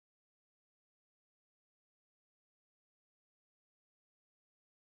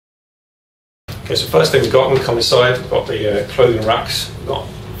Okay, so first thing we've got, when we come inside, we've got the clothing racks. We've got,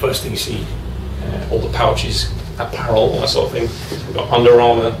 first thing you see, all the pouches, apparel, all that sort of thing. We've got Under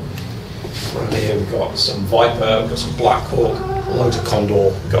Armour. Around here we've got some Viper, we've got some Black Hawk, loads of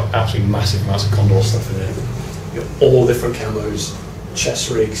Condor. We've got absolutely massive amounts of Condor stuff in there. We've got all different camos,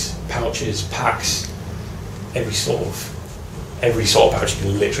 chest rigs, pouches, packs, every sort of pouch you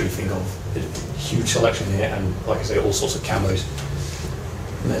can literally think of. There's a huge selection here, and like I say, all sorts of camos.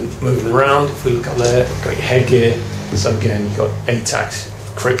 And then moving around, if we look up there, you've got your headgear. So again, you've got ATACs,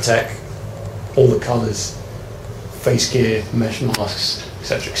 Cryptek, all the colours, face gear, mesh masks,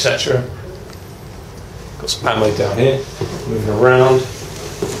 etc., etc. Got some ammo down here. Moving around,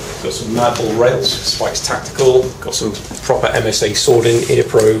 got some Madball rails, Spikes Tactical. Got some proper MSA swording, Ear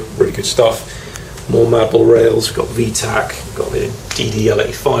Pro, really good stuff. More Madball rails. We've got VTAC, got the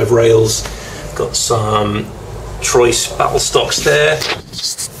DDL85 rails. Got some Troyes battle stocks there.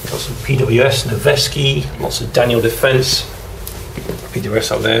 Got some PWS, Noveski, lots of Daniel Defense.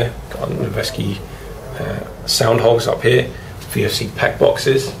 PWS up there. Got Noveski sound hogs up here. VFC pack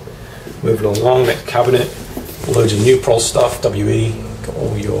boxes. Moving along, next cabinet. Loads of new Pro stuff, WE. Got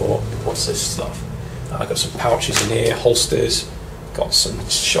all your, what's this stuff? Got some pouches in here, holsters. Got some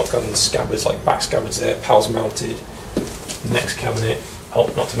shotgun scabbards, like back scabbards there, PALS mounted. Next cabinet,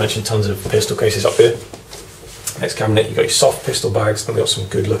 oh, not to mention tons of pistol cases up here. Next cabinet, you've got your soft pistol bags, and we've got some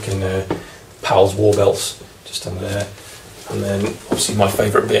good looking PALS war belts just under there. And then, obviously my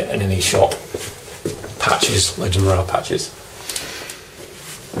favourite bit in any shop, patches, Legend Morale patches.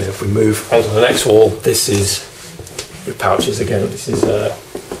 And then if we move onto the next wall, this is your pouches again. This is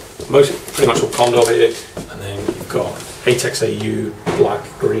pretty much all Condor here. And then you've got ATEX AU, black,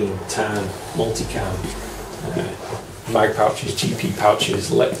 green, tan, multicam, mag pouches, GP pouches,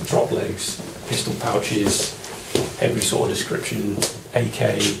 drop legs, pistol pouches, every sort of description,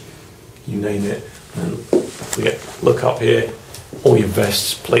 AK, you name it. And if we look up here, all your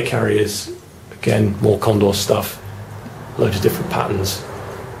vests, plate carriers, again, more Condor stuff, loads of different patterns.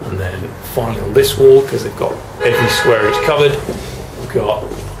 And then finally on this wall, because they've got every square inch covered, we've got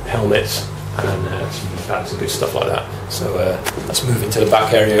helmets and some bags and good stuff like that. So let's move into the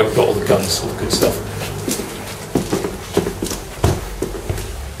back area. We've got all the guns, all the good stuff.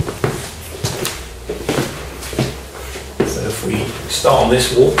 So if we start on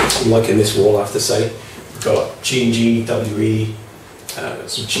this wall, I'm liking this wall I have to say. We've got G&G, WE,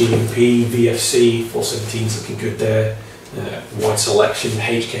 some GMP, VFC, 417's looking good there. Wide selection,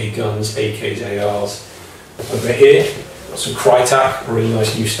 HK guns, AKs, ARs. Over here, got some Crytek, really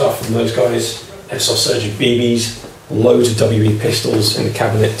nice new stuff from those guys. Airsoft Surgeon BBs, loads of WE pistols in the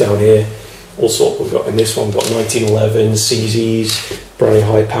cabinet down here. All sorts we've got in this one, we've got 1911s, CZs, Browning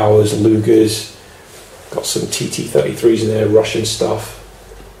High Powers, Lugers. Got some TT33s in there, Russian stuff.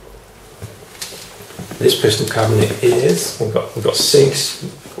 This pistol cabinet is, we've got Sinks,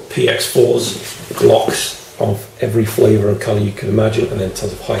 PX4s, Glocks of every flavour and colour you can imagine, and then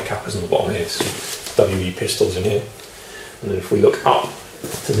tons of high cappers on the bottom here, some WE pistols in here. And then if we look up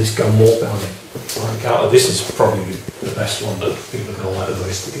to this gun wall down here, this is probably the best one that people are going to like the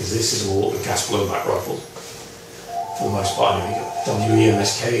most, because this is all the gas blowback rifles. For the most part, you've got WE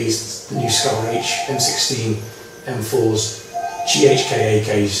MSKs, the new Scar H, M16, M4s, GHK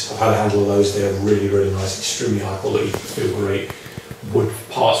AKs. I've had a handle of those, they're really, really nice, extremely high quality, feel great. Wood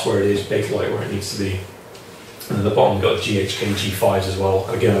parts where it is, big light where it needs to be. And at the bottom we've got GHK G5s as well.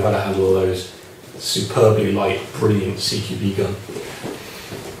 Again, I've had a handle of those. Superbly light, brilliant CQB gun.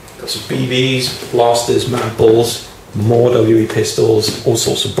 Got some BBs, blasters, Madballs, more WE pistols, all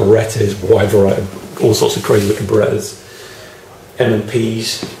sorts of Berettas, wide variety, all sorts of crazy looking Berettas,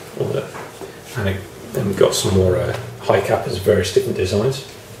 M&Ps, all that. And then we've got some more high cappers, various different designs.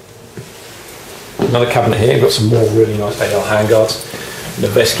 Another cabinet here, we've got some more really nice AL handguards,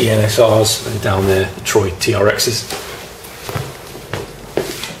 Noveski NSRs, and down there, the Troy TRXs.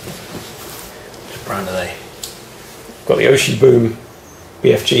 Which brand are they? Got the Oshi Boom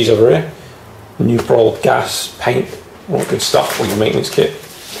BFGs over here, new Pro gas, paint, all good stuff for your maintenance kit.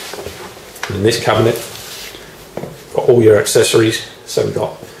 And in this cabinet, got all your accessories. So we've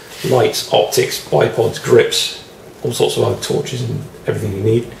got lights, optics, bipods, grips, all sorts of other torches and everything you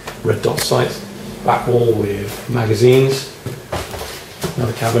need. Red dot sights. Back wall with magazines.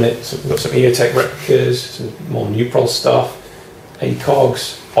 Another cabinet, so we've got some EOTech replicas, some more new Pro stuff,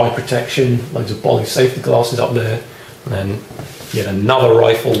 ACOGs, eye protection, loads of body safety glasses up there, and then yet another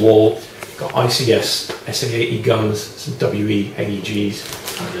rifle wall. Got ICS, SA80 guns, some WE AEGs,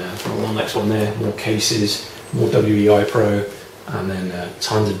 and the next one there, more cases, more WE iPro, and then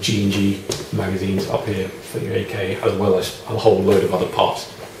tons of G&G magazines up here for your AK, as well as a whole load of other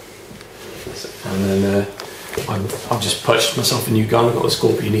parts. And then I've just purchased myself a new gun. I've got the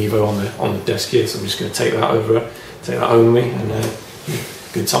Scorpion Evo on the desk here, so I'm just going to take that home with me, and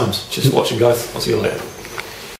good times. Just watching, guys. I'll see you later.